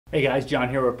Hey guys, John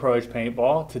here with Pro Edge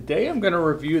Paintball. Today I'm going to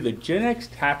review the GenX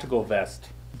tactical vest.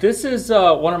 This is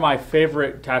one of my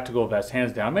favorite tactical vests,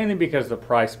 hands down, mainly because of the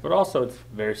price, but also it's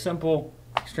very simple,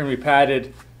 extremely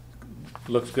padded,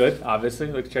 looks good,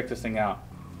 obviously. Let's check this thing out.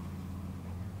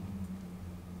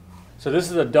 So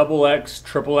this is a XXX,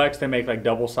 XXX, they make like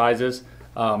double sizes.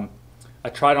 I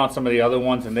tried on some of the other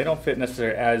ones and they don't fit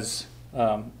necessarily as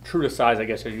true to size, I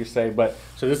guess as you say, but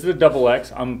so this is a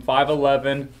XXX. I'm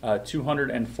 5'11",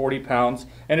 240 pounds,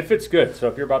 and it fits good. So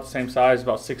if you're about the same size,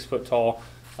 about 6 foot tall,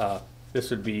 this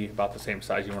would be about the same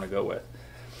size you want to go with.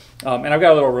 And I've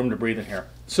got a little room to breathe in here.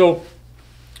 So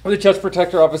with a chest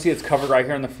protector, obviously it's covered right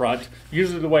here in the front.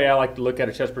 Usually the way I like to look at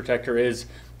a chest protector is,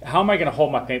 how am I going to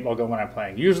hold my paintball gun when I'm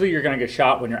playing? Usually you're going to get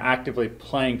shot when you're actively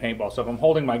playing paintball. So if I'm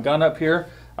holding my gun up here,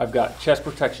 I've got chest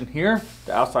protection here.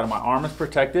 The outside of my arm is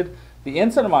protected. The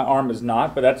inside of my arm is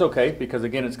not, but that's okay because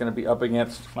again, it's going to be up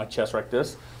against my chest like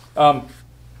this.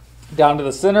 Down to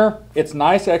the center, it's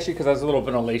nice actually because it has a little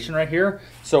ventilation right here.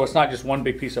 So it's not just one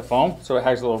big piece of foam. So it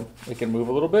has a little, it can move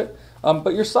a little bit.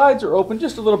 But your sides are open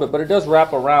just a little bit, but it does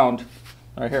wrap around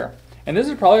right here. And this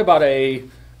is probably about a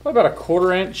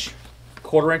quarter inch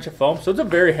of foam. So it's a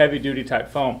very heavy duty type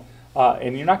foam.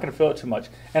 And you're not going to feel it too much.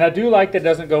 And I do like that it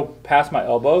doesn't go past my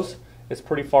elbows. It's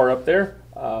pretty far up there.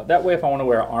 That way if I want to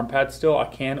wear an arm pad still, I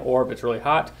can, or if it's really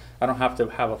hot, I don't have to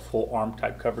have a full arm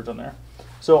type coverage on there.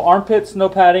 So armpits, no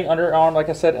padding, underarm, like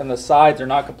I said, and the sides are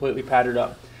not completely padded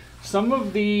up. Some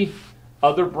of the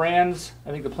other brands,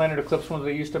 I think the Planet Eclipse ones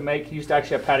they used to make, used to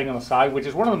actually have padding on the side, which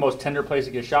is one of the most tender places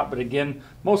to get shot, but again,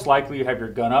 most likely you have your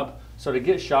gun up, so to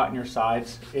get shot in your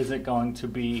sides isn't going to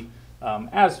be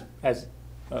as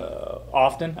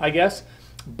often, I guess.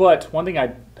 But one thing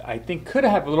I think could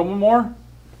have a little bit more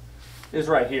is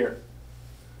right here.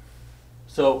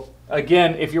 So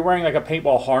again, if you're wearing like a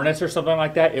paintball harness or something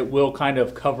like that, it will kind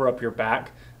of cover up your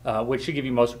back, which should give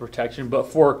you most of the protection. But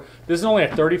for this is only a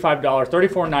 $35,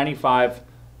 $34.95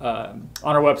 on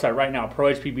our website right now,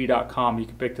 prohpb.com. You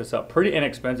can pick this up. Pretty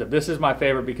inexpensive. This is my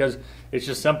favorite because it's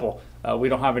just simple. We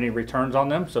don't have any returns on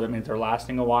them, so that means they're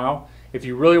lasting a while. If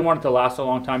you really want it to last a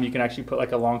long time, you can actually put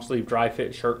like a long sleeve dry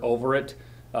fit shirt over it.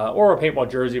 Or a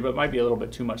paintball jersey, but it might be a little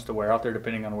bit too much to wear out there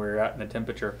depending on where you're at and the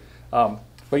temperature. But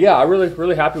yeah, I'm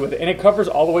really happy with it. And it covers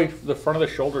all the way to the front of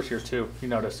the shoulders here too, you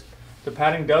notice. The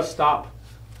padding does stop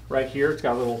right here. It's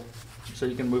got a little, so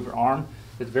you can move your arm.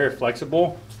 It's very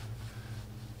flexible.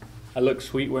 I look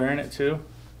sweet wearing it too.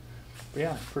 But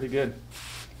yeah, pretty good.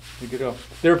 Good to go.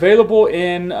 They're available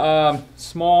in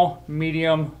small,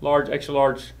 medium, large, extra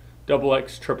large,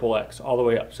 XXX, XXX, all the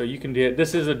way up. So you can do it.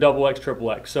 This is a XXX,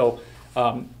 XXX. So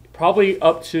probably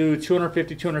up to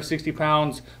 250, 260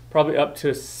 pounds, probably up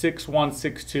to 6'1",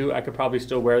 6'2", I could probably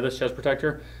still wear this chest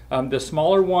protector. The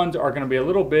smaller ones are going to be a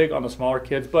little big on the smaller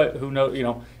kids, but who knows, you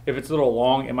know, if it's a little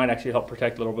long, it might actually help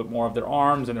protect a little bit more of their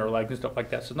arms and their legs and stuff like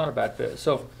that. So not a bad fit.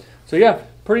 So yeah,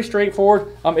 pretty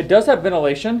straightforward. It does have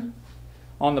ventilation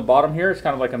on the bottom here. It's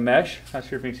kind of like a mesh. Not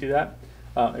sure if you can see that.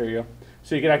 There you go.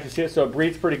 So you can actually see it. So it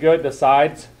breathes pretty good. The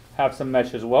sides have some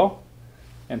mesh as well.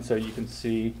 And so you can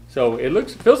see, so it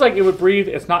feels like it would breathe.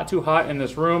 It's not too hot in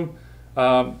this room.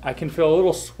 I can feel a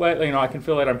little sweat, you know, I can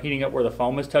feel that I'm heating up where the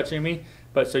foam is touching me.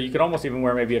 But so you could almost even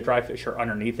wear maybe a dry fit shirt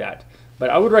underneath that.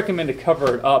 But I would recommend to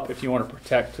cover it up if you want to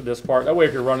protect this part. That way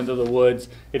if you're running through the woods,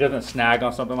 it doesn't snag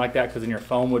on something like that because then your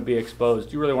foam would be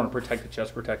exposed. You really want to protect the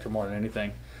chest protector more than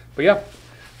anything. But yeah,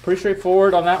 pretty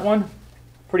straightforward on that one.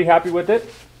 Pretty happy with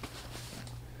it.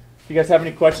 If you guys have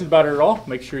any questions about it at all,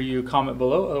 make sure you comment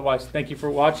below. Otherwise, thank you for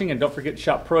watching, and don't forget to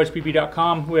shop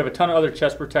prohpb.com. We have a ton of other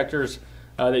chest protectors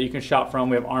that you can shop from.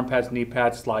 We have arm pads, knee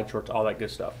pads, slide shorts, all that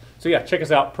good stuff. So yeah, check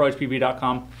us out,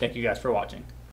 prohpb.com. Thank you guys for watching.